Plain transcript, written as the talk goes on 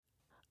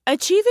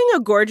Achieving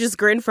a gorgeous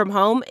grin from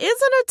home isn't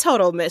a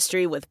total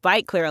mystery with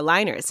Byte Clear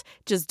aligners.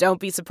 Just don't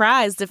be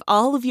surprised if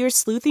all of your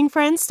sleuthing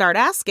friends start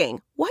asking,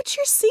 "What's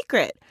your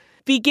secret?"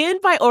 Begin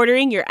by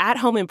ordering your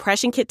at-home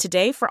impression kit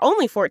today for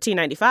only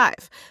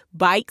 $14.95.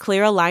 Byte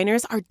Clear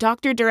aligners are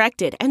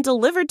doctor-directed and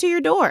delivered to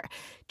your door.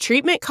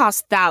 Treatment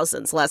costs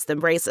thousands less than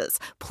braces.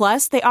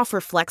 Plus, they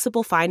offer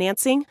flexible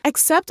financing,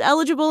 accept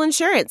eligible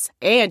insurance,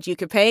 and you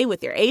can pay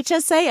with your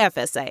HSA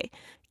FSA.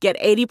 Get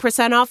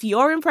 80% off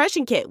your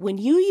impression kit when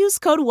you use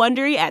code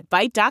WONDERY at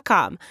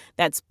Byte.com.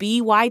 That's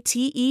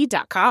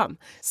BYTE.com.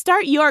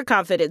 Start your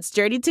confidence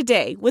journey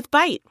today with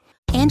Byte.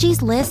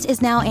 Angie's List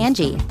is now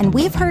Angie, and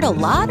we've heard a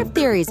lot of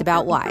theories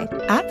about why.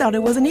 I thought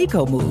it was an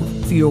eco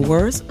move. Fewer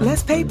words,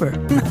 less paper.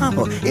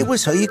 No, it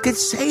was so you could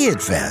say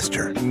it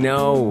faster.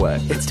 No,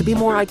 it's to be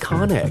more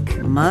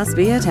iconic. Must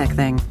be a tech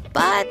thing.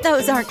 But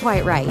those aren't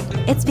quite right.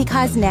 It's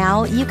because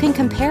now you can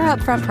compare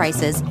upfront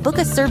prices, book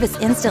a service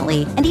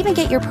instantly, and even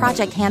get your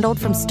project handled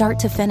from start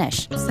to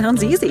finish.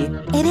 Sounds easy.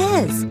 It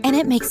is, and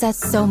it makes us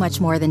so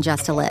much more than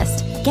just a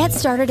list. Get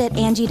started at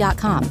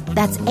Angie.com.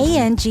 That's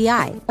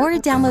ANGI, or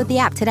download the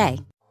app today.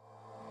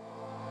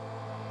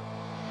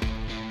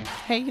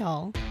 Hey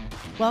y'all,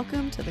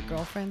 welcome to the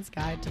Girlfriend's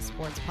Guide to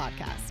Sports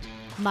podcast.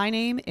 My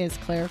name is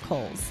Claire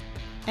Coles,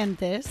 and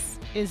this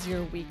is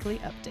your weekly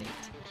update.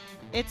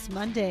 It's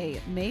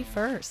Monday, May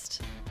 1st.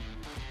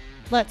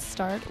 Let's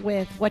start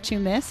with what you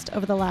missed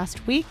over the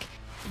last week,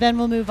 then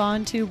we'll move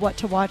on to what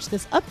to watch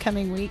this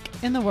upcoming week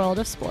in the world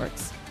of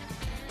sports.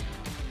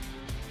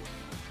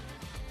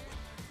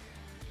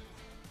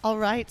 All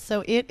right,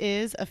 so it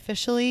is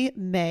officially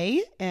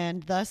May,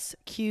 and thus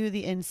cue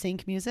the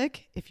NSYNC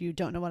music. If you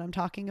don't know what I'm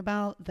talking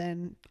about,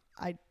 then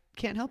I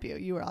can't help you.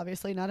 You are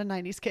obviously not a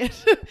 90s kid.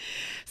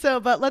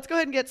 But let's go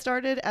ahead and get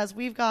started, as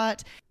we've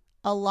got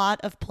a lot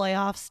of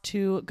playoffs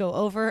to go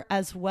over,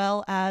 as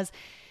well as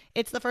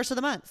it's the first of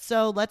the month.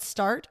 So let's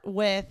start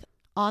with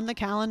on the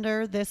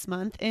calendar this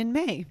month in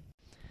May.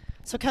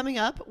 So coming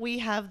up, we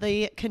have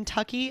the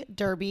Kentucky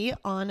Derby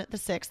on the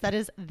 6th. That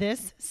is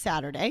this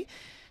Saturday.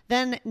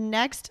 Then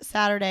next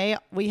Saturday,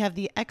 we have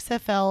the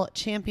XFL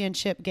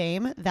Championship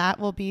game. That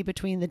will be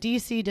between the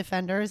DC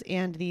Defenders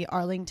and the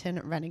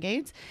Arlington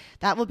Renegades.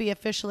 That will be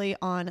officially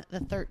on the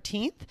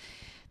 13th.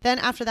 Then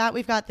after that,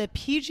 we've got the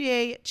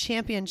PGA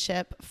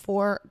Championship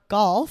for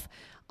golf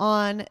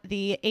on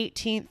the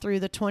 18th through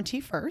the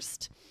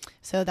 21st.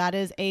 So that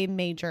is a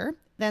major.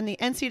 Then the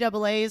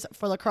NCAAs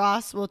for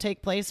lacrosse will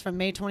take place from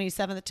May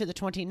 27th to the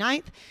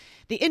 29th.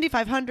 The Indy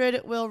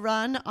 500 will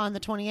run on the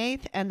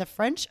 28th, and the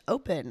French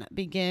Open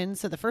begins.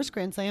 So the first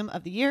Grand Slam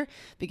of the year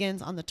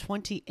begins on the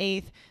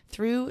 28th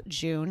through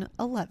June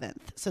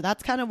 11th. So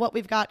that's kind of what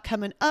we've got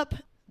coming up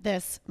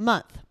this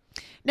month.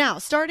 Now,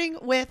 starting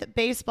with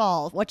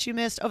baseball, what you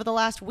missed over the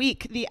last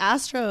week, the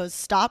Astros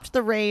stopped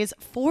the Rays'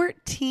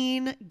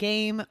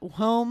 14-game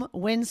home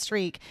win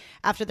streak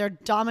after their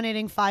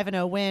dominating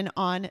 5-0 win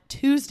on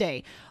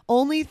Tuesday.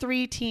 Only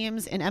 3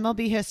 teams in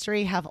MLB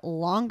history have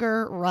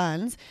longer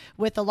runs,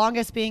 with the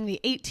longest being the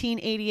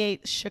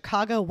 1888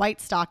 Chicago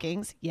White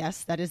Stockings.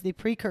 Yes, that is the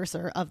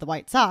precursor of the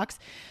White Sox,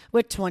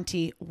 with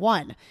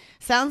 21.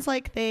 Sounds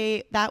like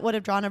that would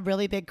have drawn a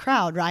really big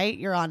crowd, right?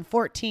 You're on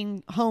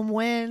 14 home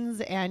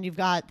wins, and you've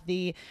got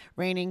the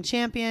reigning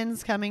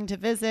champions coming to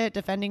visit,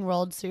 defending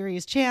World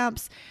Series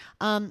champs.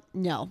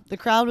 No, the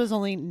crowd was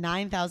only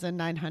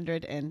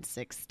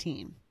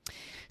 9,916.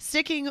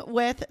 Sticking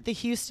with the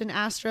Houston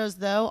Astros,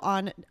 though,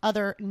 on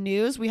other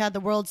news, we had the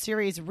World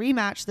Series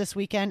rematch this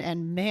weekend,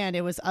 and man,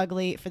 it was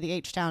ugly for the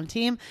H-Town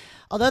team.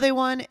 Although they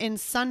won on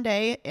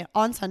Sunday in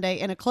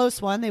a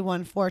close one, they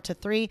won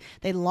 4-3.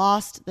 They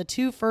lost the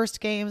 2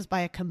 first games by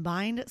a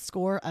combined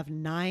score of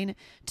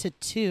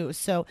 9-2.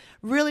 So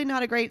really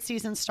not a great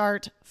season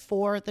start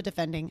for the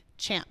defending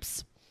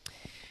champs.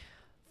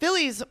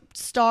 Phillies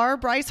star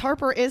Bryce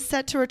Harper is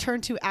set to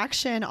return to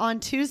action on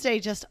Tuesday,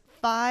 just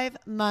 5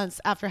 months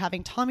after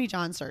having Tommy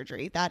John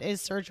surgery. That is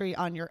surgery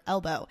on your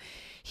elbow.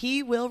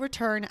 He will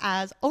return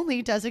as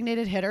only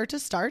designated hitter to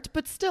start,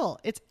 but still,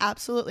 it's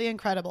absolutely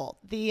incredible.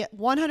 The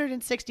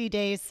 160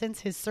 days since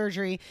his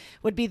surgery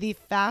would be the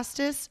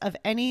fastest of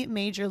any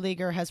major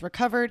leaguer has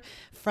recovered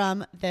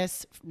from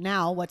this,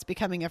 now what's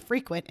becoming a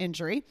frequent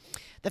injury.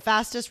 The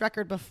fastest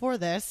record before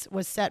this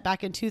was set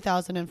back in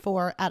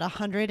 2004 at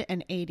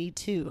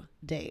 182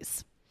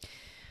 days.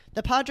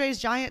 The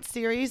Padres-Giants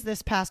series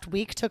this past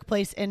week took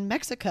place in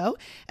Mexico,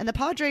 and the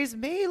Padres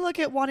may look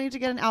at wanting to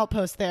get an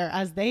outpost there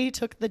as they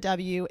took the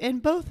W in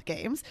both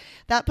games.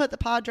 That put the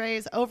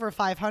Padres over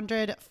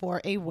 500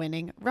 for a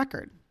winning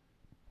record.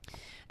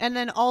 And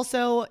then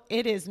also,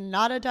 it is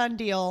not a done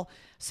deal.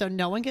 So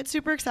no one gets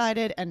super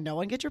excited and no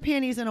one gets your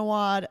panties in a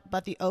wad,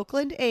 but the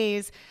Oakland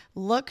A's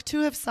look to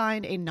have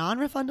signed a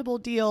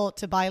non-refundable deal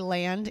to buy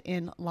land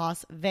in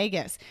Las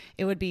Vegas.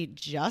 It would be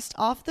just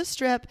off the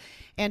strip,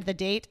 and the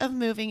date of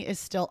moving is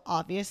still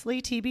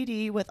obviously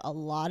TBD with a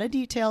lot of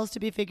details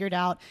to be figured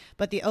out,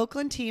 but the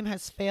Oakland team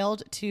has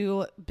failed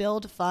to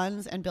build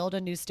funds and build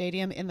a new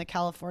stadium in the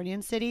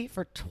Californian city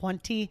for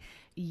 20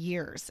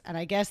 years. And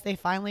I guess they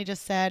finally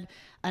just said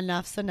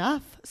enough's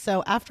enough.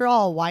 So after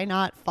all, why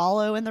not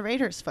follow in the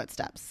Raiders'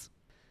 footsteps?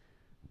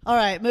 All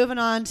right, moving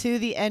on to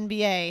the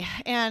NBA.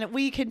 And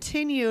we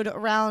continued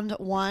round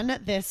one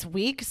this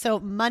week. So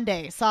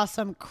Monday saw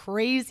some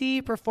crazy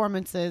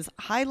performances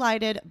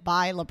highlighted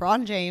by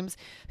LeBron James,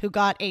 who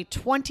got a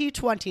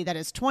 20-20, that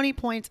is 20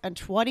 points and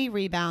 20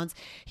 rebounds.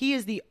 He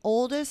is the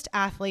oldest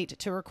athlete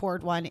to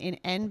record one in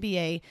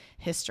NBA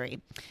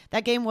history.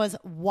 That game was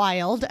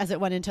wild as it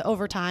went into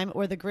overtime,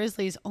 where the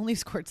Grizzlies only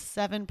scored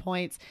 7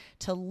 points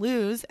to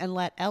lose and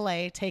let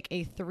LA take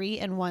a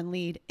 3-1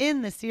 lead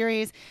in the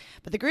series.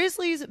 But the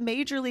Grizzlies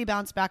majorly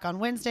bounced back on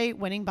Wednesday,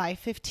 winning by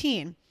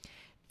 15.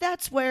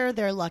 That's where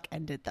their luck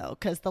ended, though,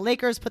 because the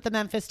Lakers put the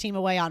Memphis team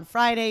away on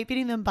Friday,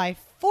 beating them by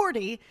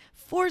 40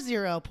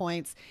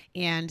 points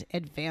and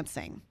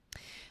advancing.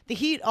 The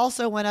Heat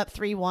also went up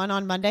 3-1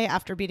 on Monday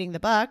after beating the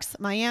Bucks.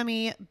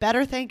 Miami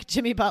better thank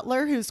Jimmy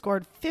Butler, who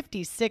scored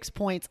 56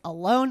 points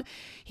alone.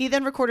 He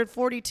then recorded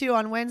 42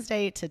 on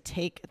Wednesday to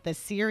take the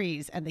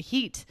series, and the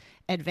Heat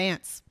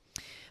advance.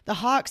 The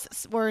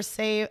Hawks were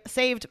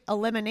saved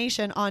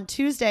elimination on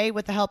Tuesday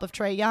with the help of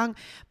Trae Young,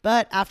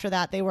 but after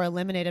that, they were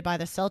eliminated by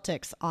the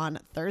Celtics on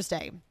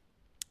Thursday.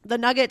 The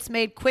Nuggets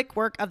made quick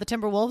work of the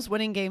Timberwolves,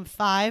 winning Game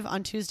 5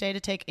 on Tuesday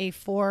to take a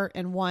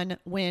 4-1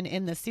 win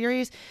in the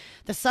series.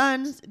 The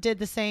Suns did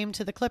the same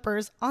to the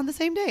Clippers on the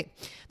same day.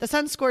 The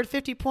Suns scored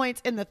 50 points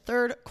in the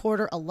third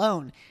quarter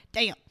alone.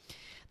 Damn.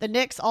 The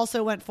Knicks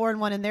also went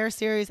 4-1 in their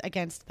series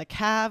against the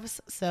Cavs,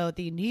 so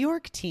the New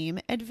York team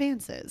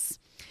advances.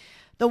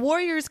 The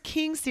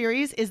Warriors-Kings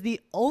series is the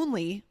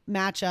only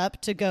matchup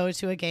to go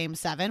to a Game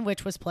 7,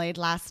 which was played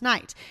last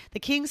night. The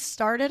Kings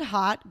started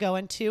hot,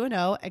 going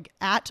 2-0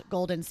 at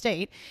Golden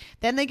State.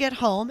 Then they get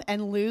home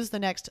and lose the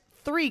next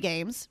 3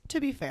 games. To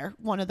be fair,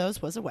 one of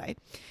those was away.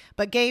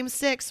 But Game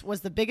 6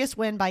 was the biggest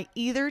win by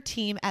either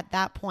team at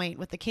that point,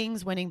 with the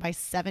Kings winning by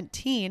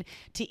 17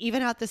 to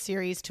even out the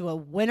series to a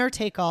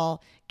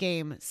winner-take-all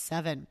Game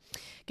 7.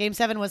 Game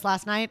 7 was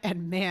last night,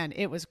 and man,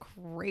 it was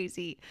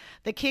crazy.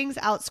 The Kings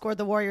outscored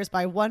the Warriors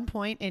by 1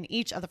 point in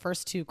each of the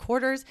first 2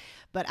 quarters,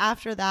 but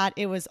after that,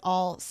 it was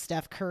all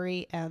Steph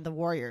Curry and the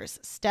Warriors.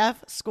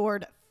 Steph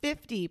scored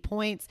 50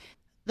 points,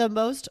 the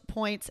most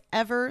points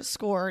ever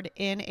scored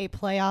in a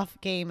playoff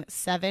Game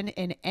 7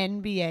 in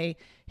NBA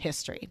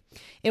history.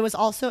 It was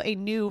also a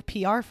new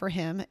PR for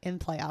him in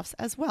playoffs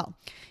as well.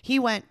 He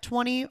went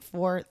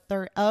 24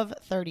 of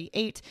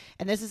 38,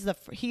 and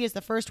he is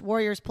the first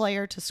Warriors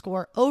player to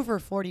score over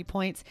 40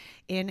 points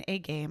in a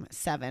Game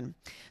 7.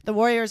 The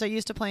Warriors are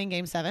used to playing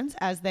Game 7s,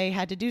 as they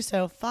had to do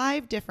so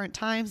 5 different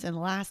times in the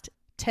last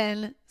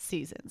 10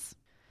 seasons.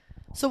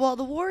 So while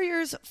the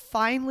Warriors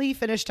finally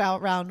finished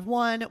out round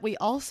 1, we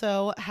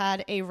also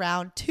had a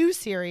round 2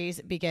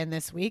 series begin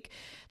this week.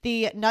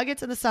 The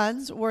Nuggets and the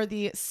Suns were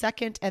the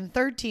second and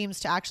third teams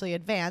to actually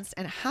advance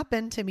and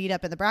happened to meet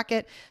up in the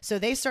bracket, so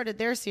they started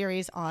their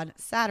series on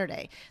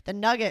Saturday. The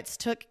Nuggets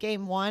took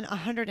Game 1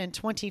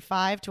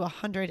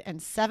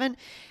 125-107,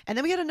 and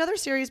then we had another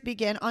series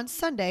begin on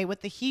Sunday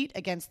with the Heat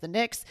against the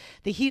Knicks.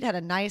 The Heat had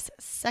a nice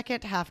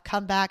second half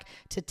comeback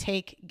to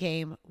take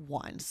Game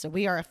 1. So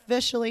we are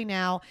officially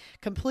now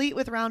complete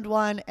with round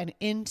 1 and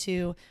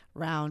into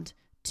round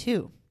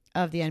 2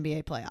 of the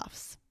NBA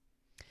playoffs.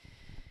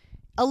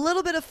 A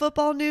little bit of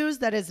football news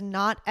that is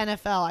not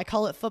NFL. I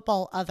call it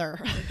football other.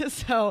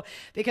 So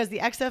because the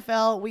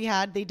XFL, we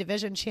had the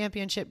division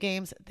championship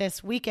games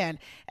this weekend.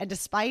 And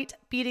despite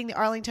beating the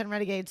Arlington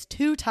Renegades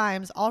 2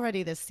 times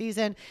already this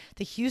season,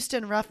 the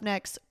Houston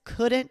Roughnecks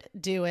couldn't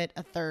do it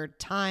a third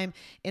time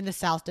in the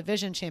South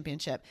Division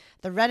Championship.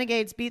 The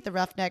Renegades beat the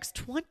Roughnecks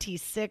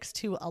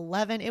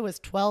 26-11. It was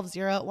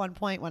 12-0 at one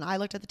point when I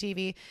looked at the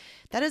TV.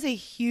 That is a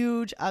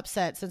huge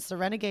upset since the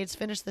Renegades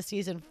finished the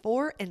season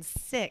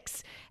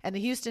 4-6 and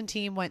the Houston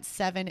team went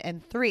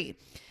 7-3.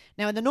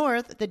 Now in the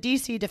North, the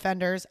DC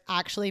Defenders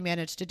actually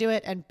managed to do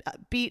it and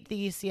beat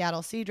the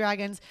Seattle Sea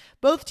Dragons.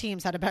 Both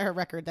teams had a better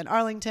record than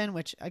Arlington,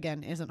 which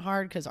again isn't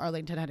hard because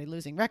Arlington had a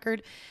losing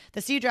record.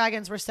 The Sea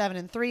Dragons were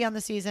 7-3 on the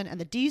season, and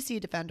the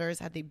DC Defenders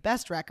had the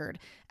best record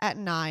at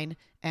 9-1.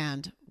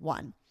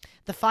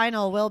 The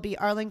final will be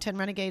Arlington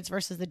Renegades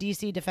versus the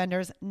DC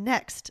Defenders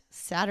next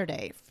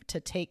Saturday to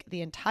take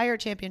the entire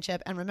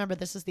championship. And remember,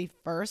 this is the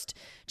first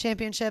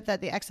championship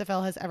that the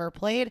XFL has ever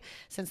played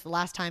since the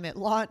last time it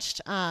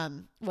launched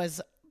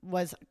was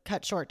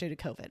cut short due to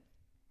COVID.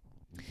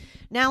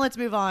 Now let's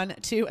move on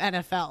to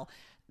NFL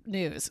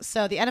news.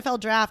 So the NFL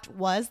draft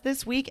was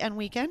this week and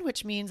weekend,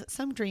 which means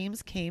some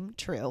dreams came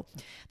true.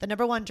 The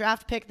number 1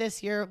 draft pick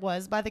this year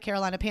was by the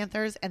Carolina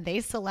Panthers, and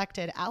they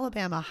selected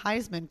Alabama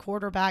Heisman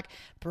quarterback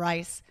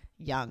Bryce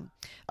Young.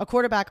 A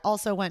quarterback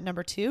also went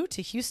number 2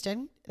 to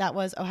Houston. That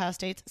was Ohio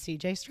State's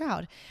CJ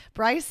Stroud.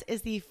 Bryce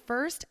is the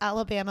first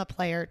Alabama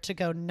player to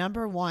go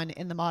number 1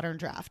 in the modern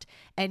draft.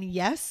 And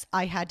yes,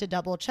 I had to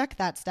double check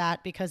that stat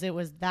because it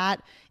was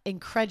that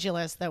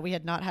incredulous that we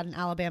had not had an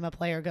Alabama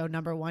player go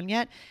number 1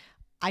 yet.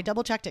 I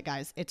double checked it,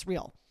 guys. It's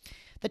real.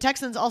 The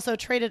Texans also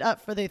traded up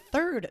for the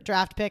 3rd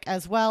draft pick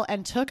as well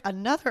and took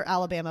another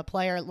Alabama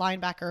player,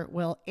 linebacker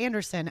Will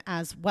Anderson,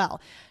 as well.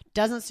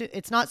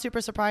 It's not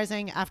super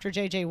surprising. After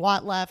J.J.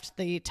 Watt left,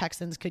 the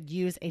Texans could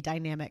use a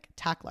dynamic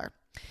tackler.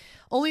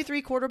 Only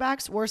 3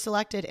 quarterbacks were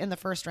selected in the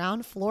first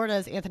round.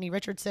 Florida's Anthony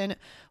Richardson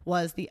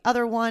was the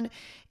other one.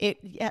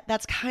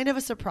 That's kind of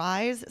a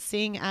surprise,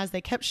 seeing as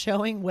they kept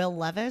showing Will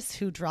Levis,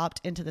 who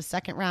dropped into the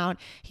second round.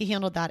 He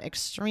handled that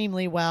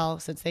extremely well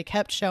since they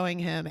kept showing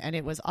him, and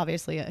it was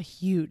obviously a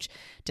huge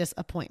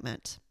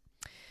disappointment.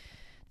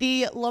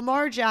 The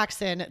Lamar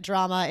Jackson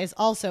drama is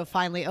also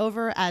finally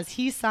over as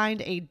he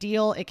signed a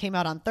deal. It came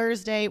out on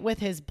Thursday with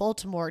his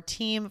Baltimore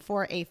team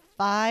for a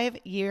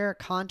 5-year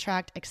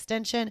contract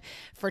extension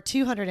for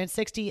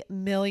 $260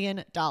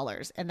 million.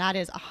 And that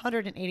is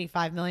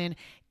 $185 million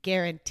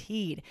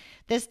guaranteed.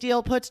 This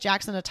deal puts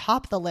Jackson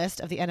atop the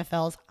list of the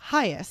NFL's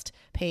highest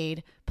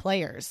paid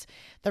players.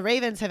 The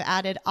Ravens have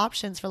added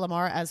options for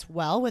Lamar as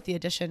well, with the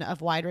addition of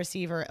wide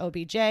receiver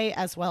OBJ,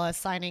 as well as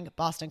signing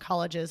Boston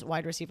College's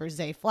wide receiver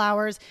Zay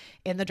Flowers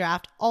in the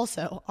draft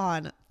also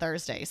on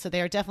Thursday. So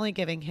they are definitely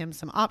giving him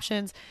some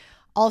options.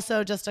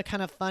 Also, just a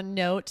kind of fun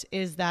note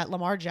is that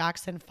Lamar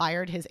Jackson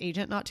fired his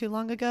agent not too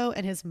long ago,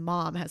 and his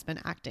mom has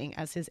been acting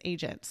as his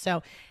agent.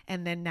 So,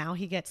 and then now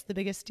he gets the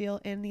biggest deal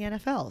in the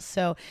NFL.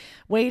 So,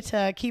 way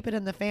to keep it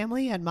in the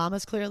family, and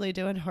Mama's clearly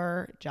doing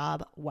her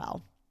job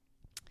well.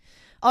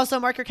 Also,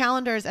 mark your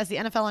calendars as the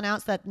NFL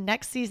announced that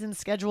next season's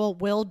schedule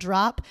will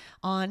drop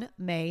on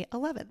May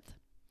 11th.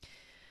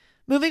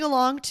 Moving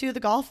along to the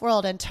golf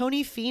world, and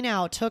Tony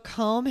Finau took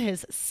home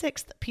his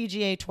 6th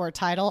PGA Tour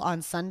title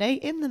on Sunday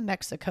in the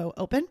Mexico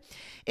Open.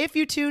 If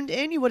you tuned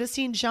in, you would have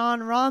seen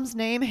Jon Rahm's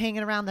name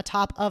hanging around the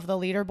top of the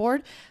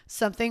leaderboard,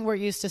 something we're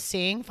used to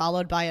seeing,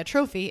 followed by a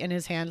trophy in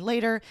his hand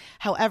later.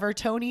 However,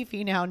 Tony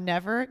Finau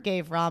never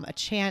gave Rahm a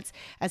chance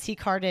as he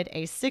carded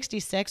a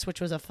 66, which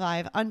was a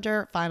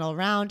 5-under final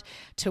round,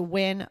 to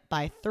win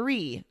by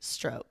 3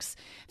 strokes.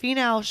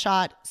 Finau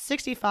shot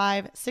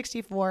 65,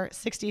 64,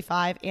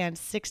 65, and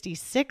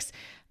 66.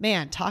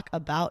 Man, talk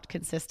about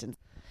consistency.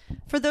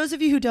 For those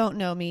of you who don't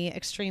know me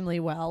extremely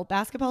well,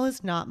 basketball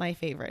is not my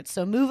favorite.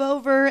 So move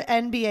over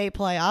NBA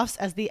playoffs,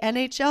 as the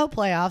NHL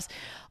playoffs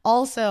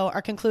also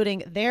are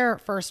concluding their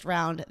first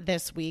round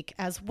this week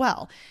as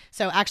well.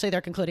 So actually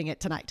they're concluding it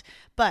tonight.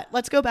 But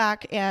let's go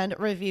back and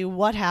review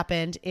what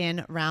happened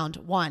in round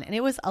 1. And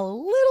it was a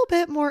little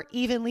bit more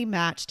evenly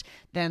matched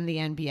than the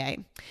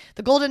NBA.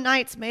 The Golden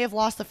Knights may have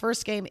lost the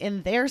first game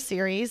in their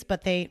series,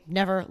 but they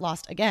never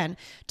lost again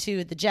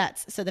to the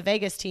Jets. So the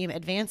Vegas team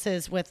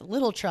advances with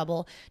little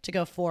trouble to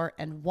go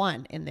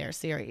 4-1 in their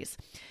series.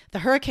 The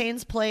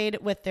Hurricanes played a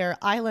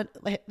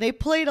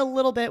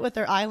little bit with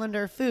their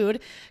Islander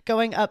food,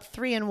 going up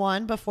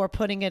 3-1 before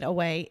putting it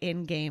away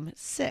in game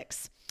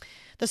 6.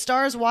 The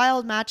Stars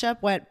Wild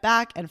matchup went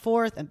back and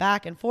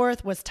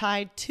forth, was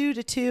tied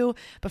 2-2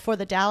 before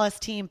the Dallas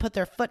team put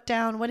their foot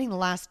down, winning the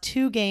last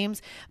 2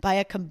 games by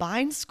a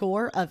combined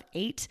score of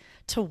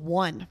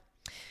 8-1.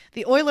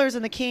 The Oilers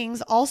and the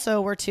Kings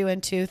also were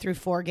 2-2 through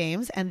 4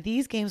 games, and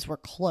these games were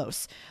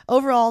close.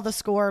 Overall, the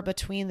score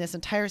between this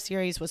entire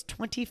series was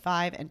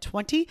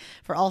 25-20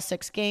 for all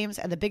 6 games,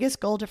 and the biggest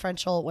goal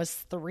differential was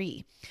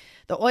 3.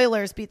 The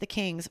Oilers beat the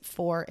Kings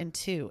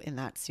 4-2 in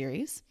that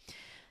series.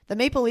 The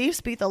Maple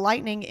Leafs beat the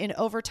Lightning in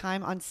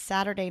overtime on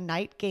Saturday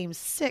night, Game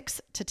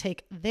 6, to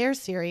take their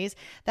series.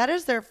 That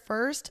is their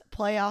first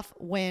playoff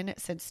win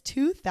since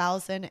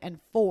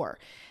 2004.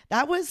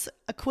 That was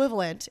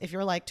equivalent, if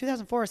you're like,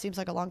 2004 seems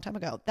like a long time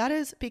ago. That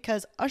is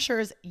because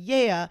Usher's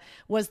Yeah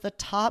was the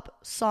top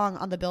song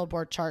on the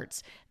Billboard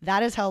charts.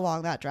 That is how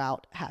long that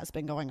drought has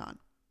been going on.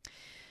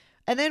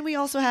 And then we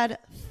also had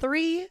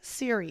 3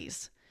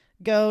 series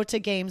go to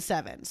Game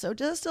 7. So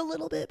just a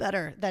little bit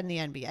better than the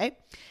NBA.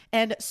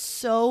 And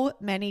so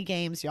many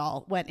games,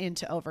 y'all, went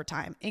into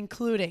overtime,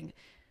 including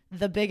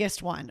the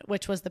biggest one,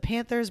 which was the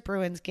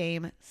Panthers-Bruins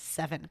Game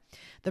 7.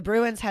 The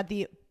Bruins had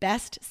the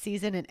best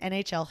season in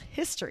NHL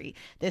history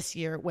this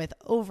year with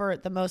over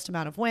the most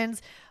amount of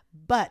wins,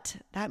 but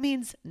that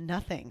means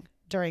nothing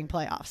during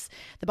playoffs.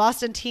 The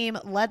Boston team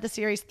led the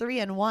series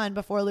 3-1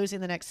 before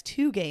losing the next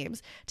 2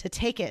 games to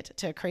take it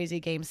to a crazy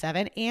Game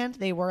 7, and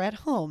they were at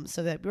home,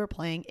 so that we were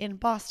playing in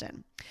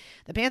Boston.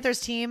 The Panthers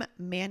team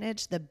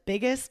managed the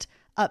biggest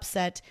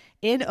upset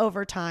in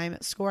overtime,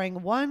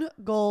 scoring 1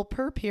 goal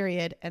per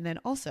period, and then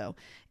also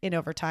in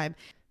overtime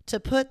to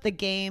put the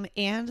game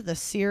and the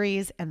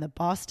series and the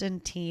Boston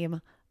team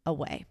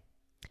away.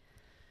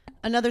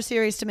 Another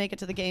series to make it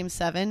to the Game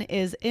 7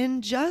 is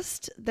in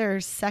just their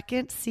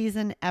 2nd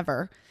season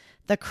ever.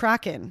 The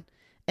Kraken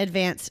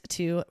advanced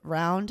to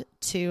round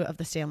 2 of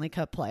the Stanley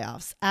Cup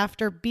playoffs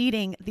after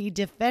beating the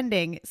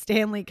defending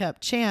Stanley Cup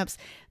champs,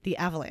 the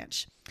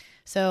Avalanche.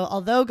 So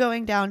although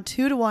going down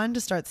 2-1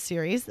 to start the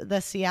series, the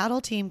Seattle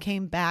team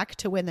came back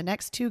to win the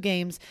next 2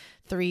 games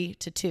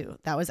 3-2.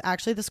 That was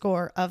actually the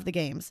score of the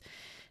games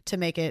to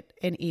make it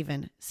an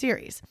even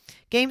series.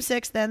 Game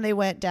 6, then they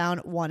went down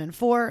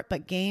 1-4,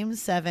 but Game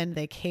 7,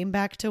 they came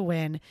back to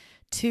win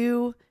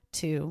 2-1.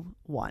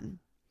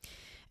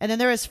 And then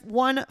there is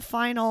one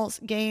finals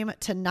game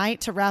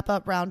tonight to wrap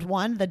up round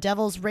 1. The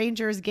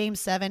Devils-Rangers Game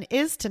 7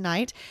 is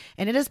tonight,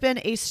 and it has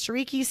been a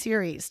streaky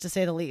series, to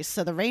say the least.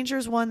 So the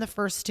Rangers won the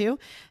first 2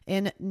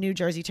 in New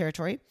Jersey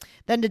territory.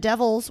 Then the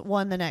Devils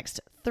won the next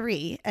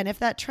 3. And if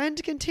that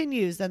trend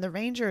continues, then the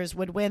Rangers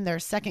would win their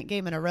second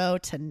game in a row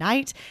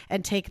tonight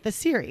and take the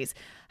series.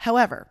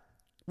 However,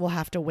 we'll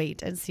have to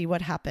wait and see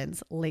what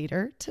happens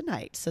later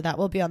tonight. So that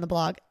will be on the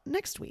blog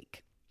next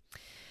week.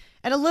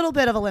 And a little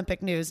bit of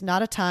Olympic news,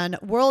 not a ton.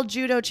 World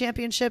Judo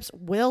Championships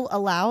will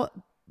allow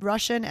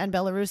Russian and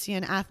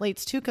Belarusian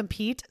athletes to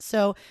compete.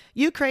 So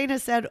Ukraine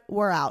has said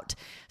we're out.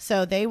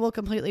 So they will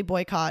completely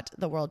boycott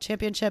the World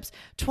Championships.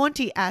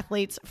 20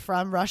 athletes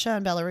from Russia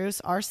and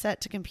Belarus are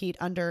set to compete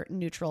under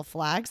neutral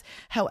flags.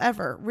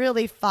 However,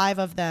 really 5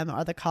 of them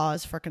are the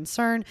cause for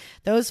concern.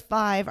 Those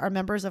 5 are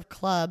members of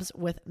clubs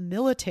with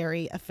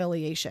military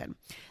affiliation.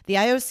 The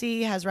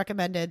IOC has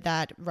recommended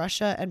that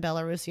Russia and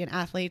Belarusian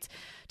athletes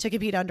to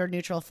compete under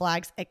neutral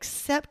flags,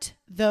 except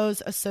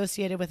those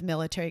associated with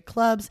military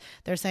clubs.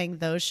 They're saying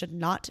those should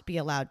not be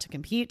allowed to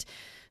compete.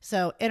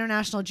 So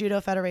International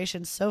Judo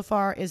Federation so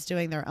far is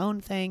doing their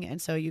own thing,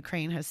 and so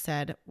Ukraine has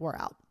said we're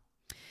out.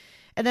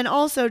 And then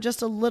also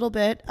just a little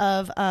bit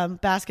of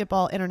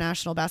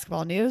international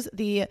basketball news.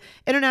 The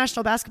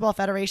International Basketball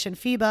Federation,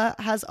 FIBA,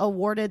 has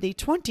awarded the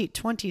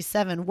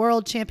 2027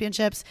 World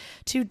Championships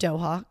to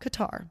Doha,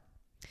 Qatar.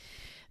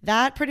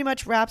 That pretty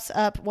much wraps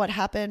up what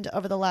happened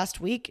over the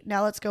last week.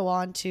 Now let's go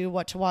on to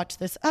what to watch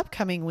this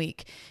upcoming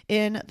week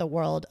in the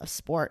world of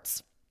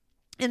sports.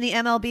 In the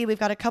MLB, we've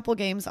got a couple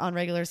games on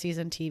regular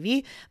season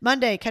TV.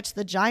 Monday, catch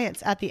the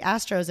Giants at the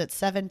Astros at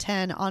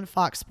 7:10 on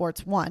Fox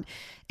Sports 1.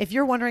 If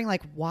you're wondering,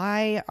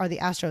 why are the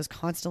Astros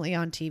constantly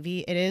on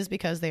TV? It is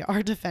because they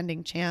are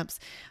defending champs,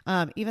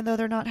 even though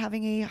they're not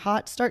having a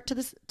hot start to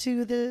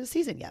the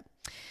season yet.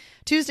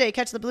 Tuesday,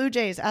 catch the Blue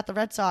Jays at the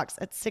Red Sox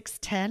at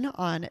 6:10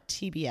 on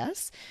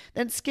TBS.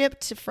 Then skip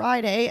to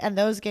Friday, and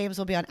those games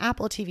will be on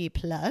Apple TV+.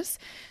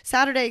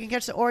 Saturday, you can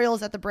catch the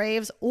Orioles at the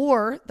Braves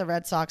or the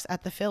Red Sox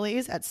at the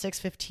Phillies at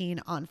 6:15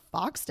 on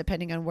Fox,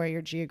 depending on where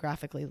you're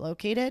geographically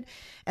located.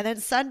 And then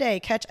Sunday,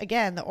 catch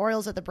again the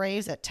Orioles at the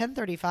Braves at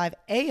 10:35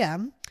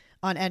 a.m.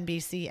 on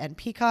NBC and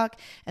Peacock,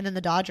 and then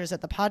the Dodgers at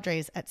the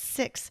Padres at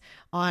 6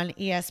 on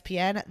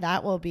ESPN.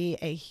 That will be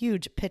a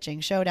huge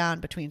pitching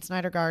showdown between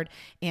Syndergaard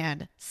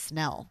and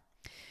Snell.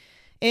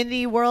 In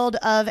the world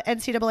of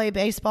NCAA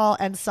baseball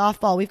and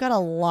softball, we've got a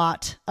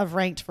lot of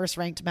ranked versus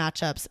ranked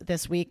matchups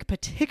this week,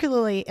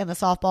 particularly in the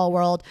softball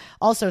world.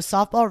 Also,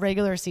 softball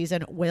regular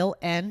season will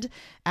end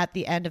at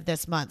the end of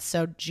this month.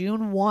 So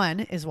June 1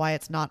 is why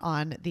it's not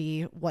on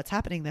the what's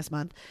happening this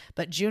month,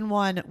 but June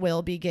 1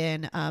 will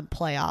begin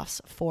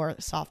playoffs for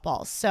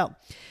softballs. So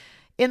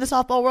in the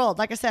softball world,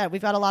 like I said,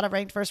 we've got a lot of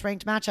ranked versus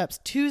ranked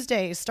matchups.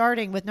 Tuesday,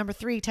 starting with number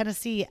 3,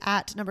 Tennessee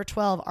at number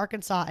 12,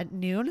 Arkansas at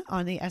noon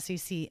on the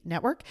SEC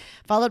network,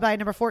 followed by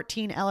number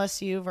 14,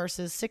 LSU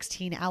versus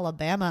 16,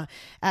 Alabama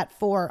at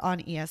 4 on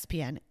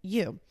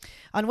ESPNU.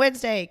 On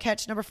Wednesday,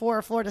 catch number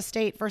 4, Florida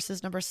State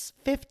versus number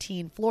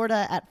 15,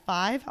 Florida at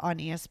 5 on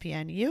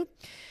ESPNU.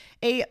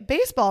 A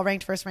baseball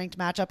ranked versus ranked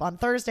matchup on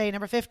Thursday,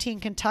 number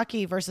 15,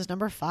 Kentucky versus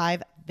number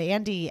 5,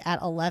 Vandy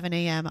at 11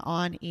 a.m.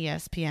 on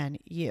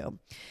ESPNU.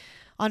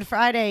 On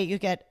Friday, you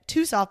get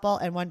 2 softball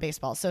and 1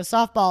 baseball. So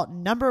softball,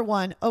 number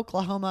 1,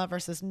 Oklahoma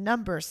versus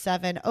number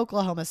 7,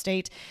 Oklahoma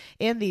State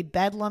in the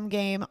Bedlam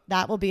game.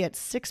 That will be at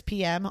 6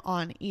 p.m.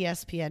 on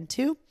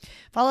ESPN2.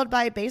 Followed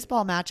by a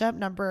baseball matchup,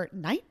 number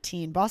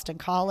 19, Boston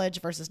College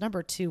versus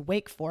number 2,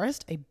 Wake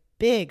Forest, a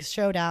big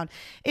showdown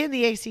in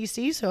the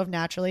ACC. So if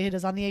naturally it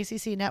is on the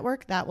ACC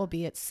network, that will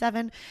be at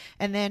 7.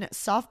 And then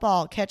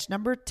softball, catch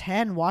number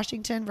 10,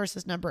 Washington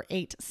versus number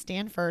 8,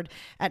 Stanford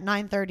at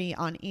 9:30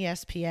 on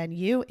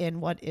ESPNU in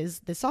what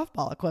is the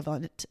softball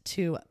equivalent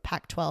to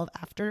Pac-12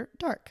 After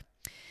Dark.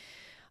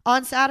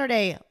 On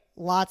Saturday,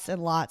 lots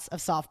and lots of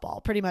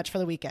softball pretty much for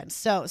the weekend.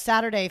 So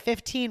Saturday,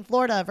 15,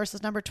 Florida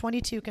versus number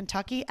 22,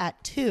 Kentucky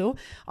at 2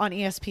 on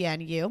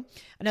ESPNU.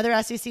 Another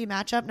SEC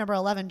matchup, number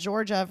 11,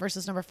 Georgia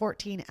versus number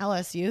 14,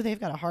 LSU. They've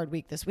got a hard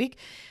week this week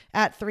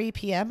at 3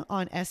 p.m.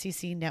 on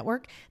SEC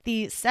Network.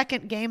 The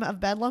second game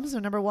of Bedlam, so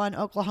number 1,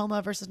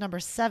 Oklahoma versus number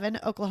 7,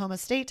 Oklahoma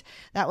State.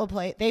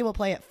 They will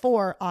play at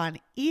 4 on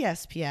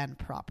ESPN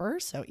proper,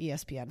 so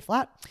ESPN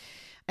flat.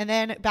 And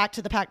then back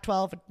to the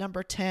Pac-12,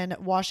 number 10,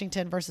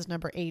 Washington versus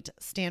number 8,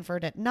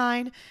 Stanford at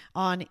 9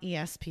 on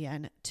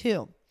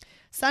ESPN2.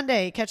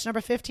 Sunday, catch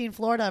number 15,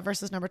 Florida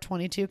versus number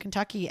 22,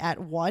 Kentucky at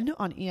 1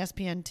 on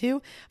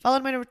ESPN2,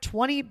 followed by number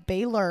 20,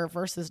 Baylor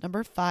versus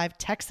number 5,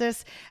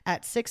 Texas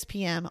at 6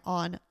 p.m.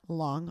 on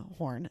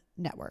Longhorn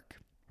Network.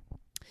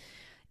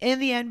 In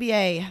the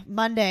NBA,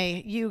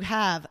 Monday, you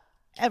have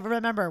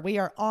Remember, we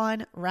are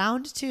on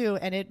round 2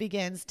 and it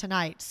begins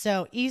tonight.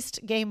 So East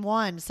game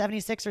 1,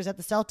 76ers at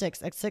the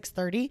Celtics at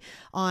 6:30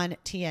 on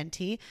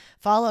TNT,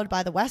 followed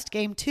by the West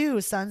game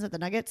 2, Suns at the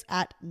Nuggets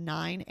at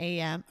 9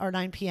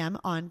 p.m.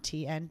 on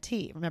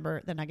TNT.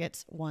 Remember, the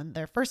Nuggets won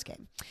their first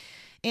game.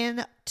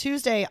 In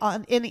Tuesday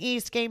in the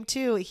East, game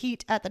 2,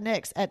 Heat at the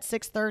Knicks at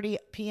 6:30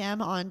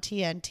 p.m. on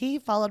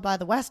TNT, followed by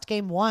the West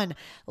game 1,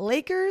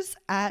 Lakers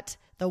at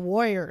the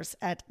Warriors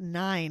at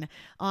 9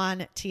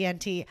 on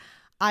TNT.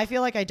 I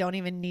feel like I don't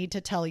even need to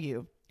tell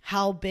you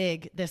how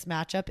big this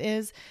matchup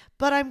is,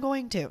 but I'm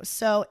going to.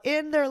 So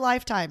in their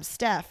lifetime,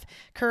 Steph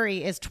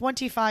Curry is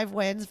 25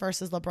 wins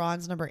versus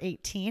LeBron's number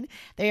 18.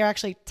 They are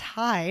actually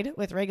tied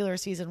with regular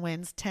season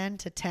wins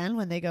 10-10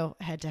 when they go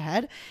head to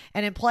head.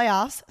 And in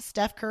playoffs,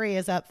 Steph Curry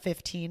is up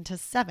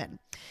 15-7.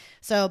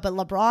 But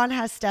LeBron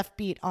has Steph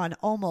beat on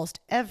almost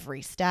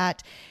every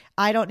stat.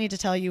 I don't need to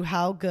tell you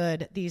how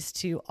good these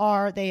two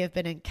are. They have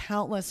been in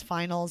countless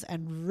finals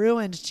and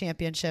ruined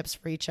championships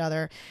for each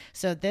other.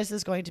 So this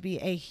is going to be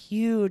a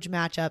huge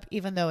matchup,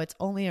 even though it's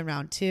only in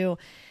round 2.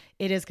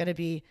 It is going to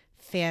be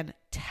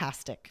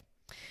fantastic.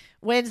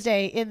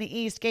 Wednesday in the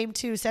East, game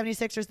 2,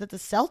 76ers at the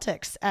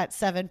Celtics at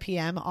 7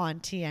 p.m. on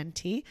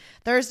TNT.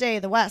 Thursday,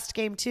 the West,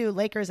 game 2,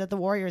 Lakers at the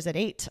Warriors at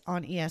 8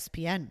 on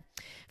ESPN.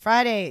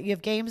 Friday, you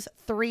have games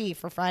 3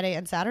 for Friday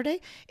and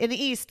Saturday. In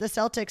the East, the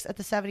Celtics at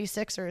the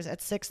 76ers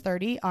at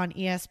 6:30 on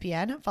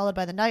ESPN, followed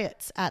by the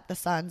Nuggets at the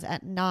Suns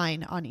at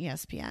 9 on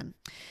ESPN.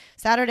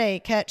 Saturday,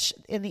 catch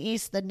in the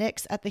East the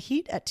Knicks at the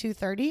Heat at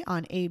 2:30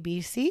 on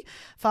ABC,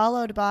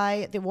 followed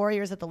by the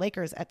Warriors at the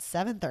Lakers at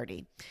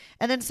 7:30.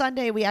 And then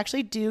Sunday, we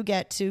actually do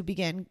get to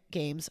begin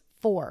games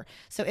 4.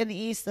 So in the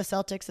East, the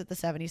Celtics at the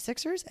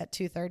 76ers at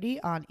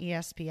 2:30 on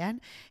ESPN.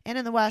 And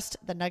in the West,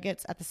 the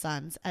Nuggets at the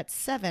Suns at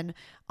 7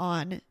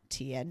 on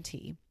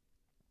TNT.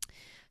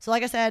 So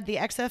like I said, the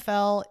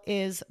XFL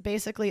is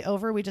basically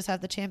over. We just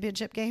have the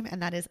championship game, and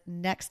that is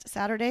next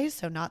Saturday,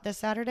 so not this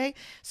Saturday.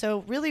 So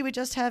really, we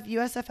just have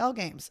USFL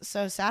games.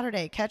 So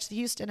Saturday, catch the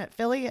Houston at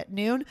Philly at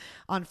noon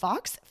on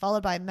Fox,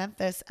 followed by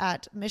Memphis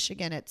at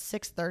Michigan at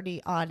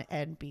 6:30 on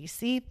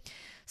NBC.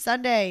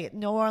 Sunday,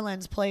 New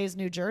Orleans plays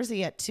New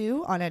Jersey at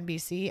 2 on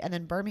NBC, and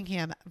then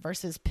Birmingham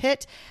versus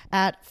Pitt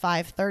at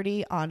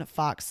 5:30 on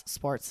Fox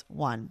Sports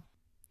 1.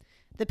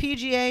 The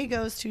PGA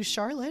goes to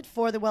Charlotte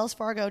for the Wells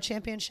Fargo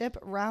Championship.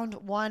 Round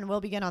 1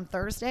 will begin on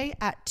Thursday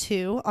at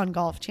 2 on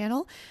Golf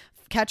Channel.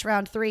 Catch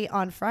round 3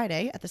 on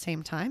Friday at the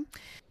same time.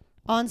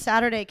 On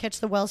Saturday, catch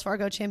the Wells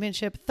Fargo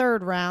Championship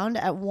third round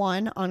at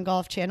 1 on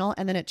Golf Channel,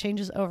 and then it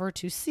changes over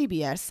to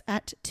CBS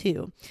at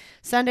 2.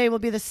 Sunday will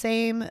be the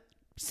same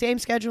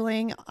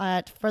scheduling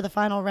for the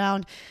final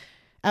round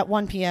at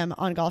 1 p.m.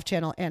 on Golf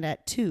Channel and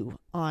at 2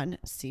 on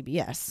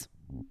CBS.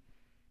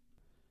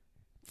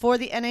 For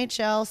the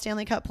NHL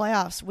Stanley Cup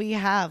playoffs, we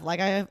have,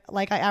 like I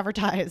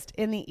advertised,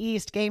 in the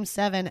East, Game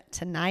 7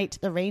 tonight,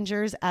 the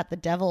Rangers at the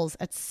Devils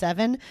at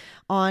 7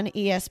 on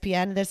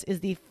ESPN. This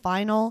is the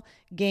final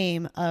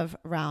game of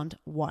round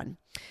 1.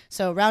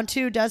 So round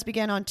 2 does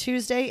begin on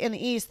Tuesday. In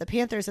the East, the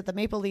Panthers at the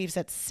Maple Leafs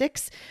at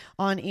 6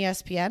 on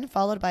ESPN,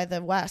 followed by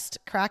the West,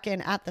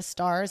 Kraken at the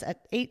Stars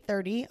at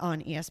 8:30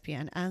 on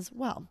ESPN as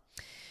well.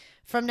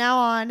 From now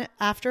on,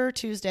 after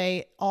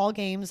Tuesday, all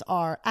games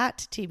are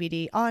at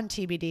TBD, on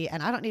TBD,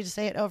 and I don't need to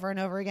say it over and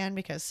over again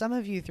because some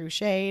of you threw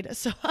shade,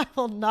 so I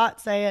will not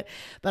say it,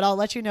 but I'll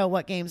let you know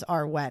what games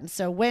are when.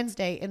 So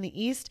Wednesday in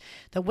the East,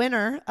 the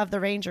winner of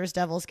the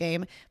Rangers-Devils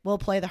game will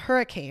play the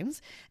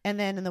Hurricanes, and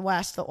then in the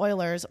West, the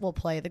Oilers will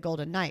play the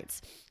Golden Knights.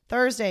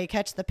 Thursday,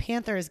 catch the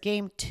Panthers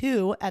game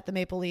 2 at the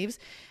Maple Leafs,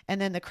 and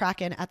then the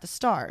Kraken at the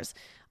Stars.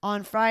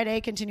 On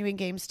Friday, continuing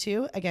games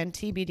 2, again,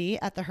 TBD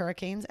at the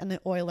Hurricanes and the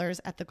Oilers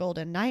at the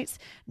Golden Knights.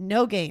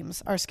 No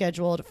games are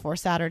scheduled for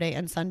Saturday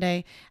and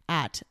Sunday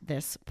at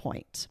this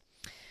point.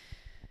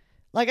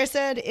 Like I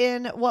said,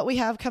 in what we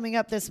have coming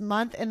up this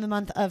month, in the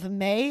month of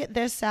May,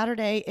 this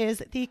Saturday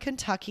is the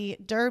Kentucky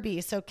Derby.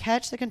 So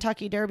catch the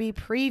Kentucky Derby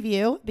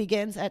preview.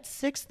 Begins at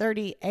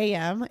 6:30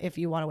 a.m. if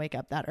you want to wake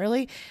up that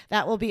early.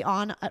 That will be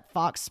on at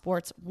Fox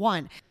Sports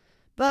 1.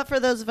 But for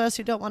those of us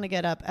who don't want to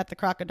get up at the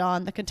crack of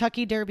dawn, the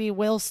Kentucky Derby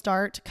will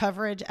start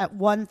coverage at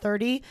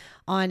 1:30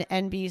 on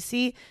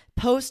NBC.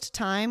 Post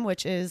time,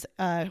 which is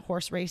a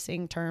horse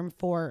racing term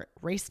for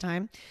race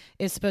time,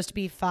 is supposed to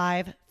be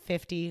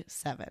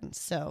 5:57.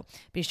 So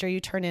be sure you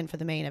turn in for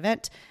the main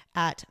event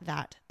at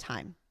that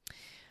time.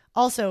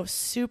 Also,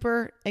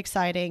 super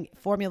exciting,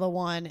 Formula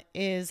One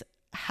is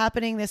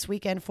happening this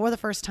weekend for the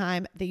first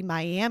time. The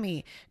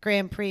Miami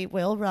Grand Prix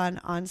will run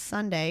on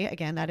Sunday.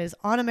 Again, that is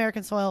on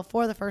American soil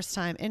for the first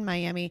time in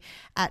Miami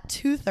at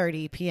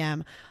 2:30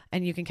 p.m.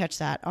 And you can catch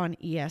that on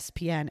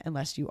ESPN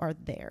unless you are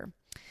there.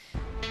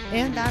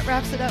 And that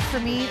wraps it up for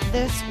me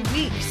this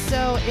week.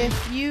 So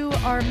if you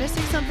are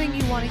missing something,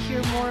 you want to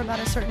hear more about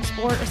a certain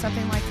sport or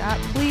something like that,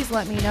 please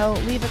let me know.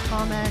 Leave a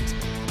comment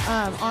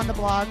on the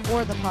blog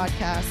or the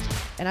podcast,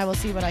 and I will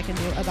see what I can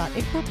do about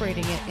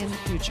incorporating it in the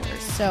future.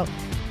 So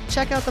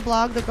check out the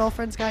blog, The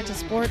Girlfriend's Guide to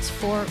Sports,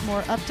 for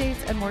more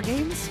updates and more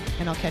games,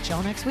 and I'll catch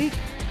y'all next week.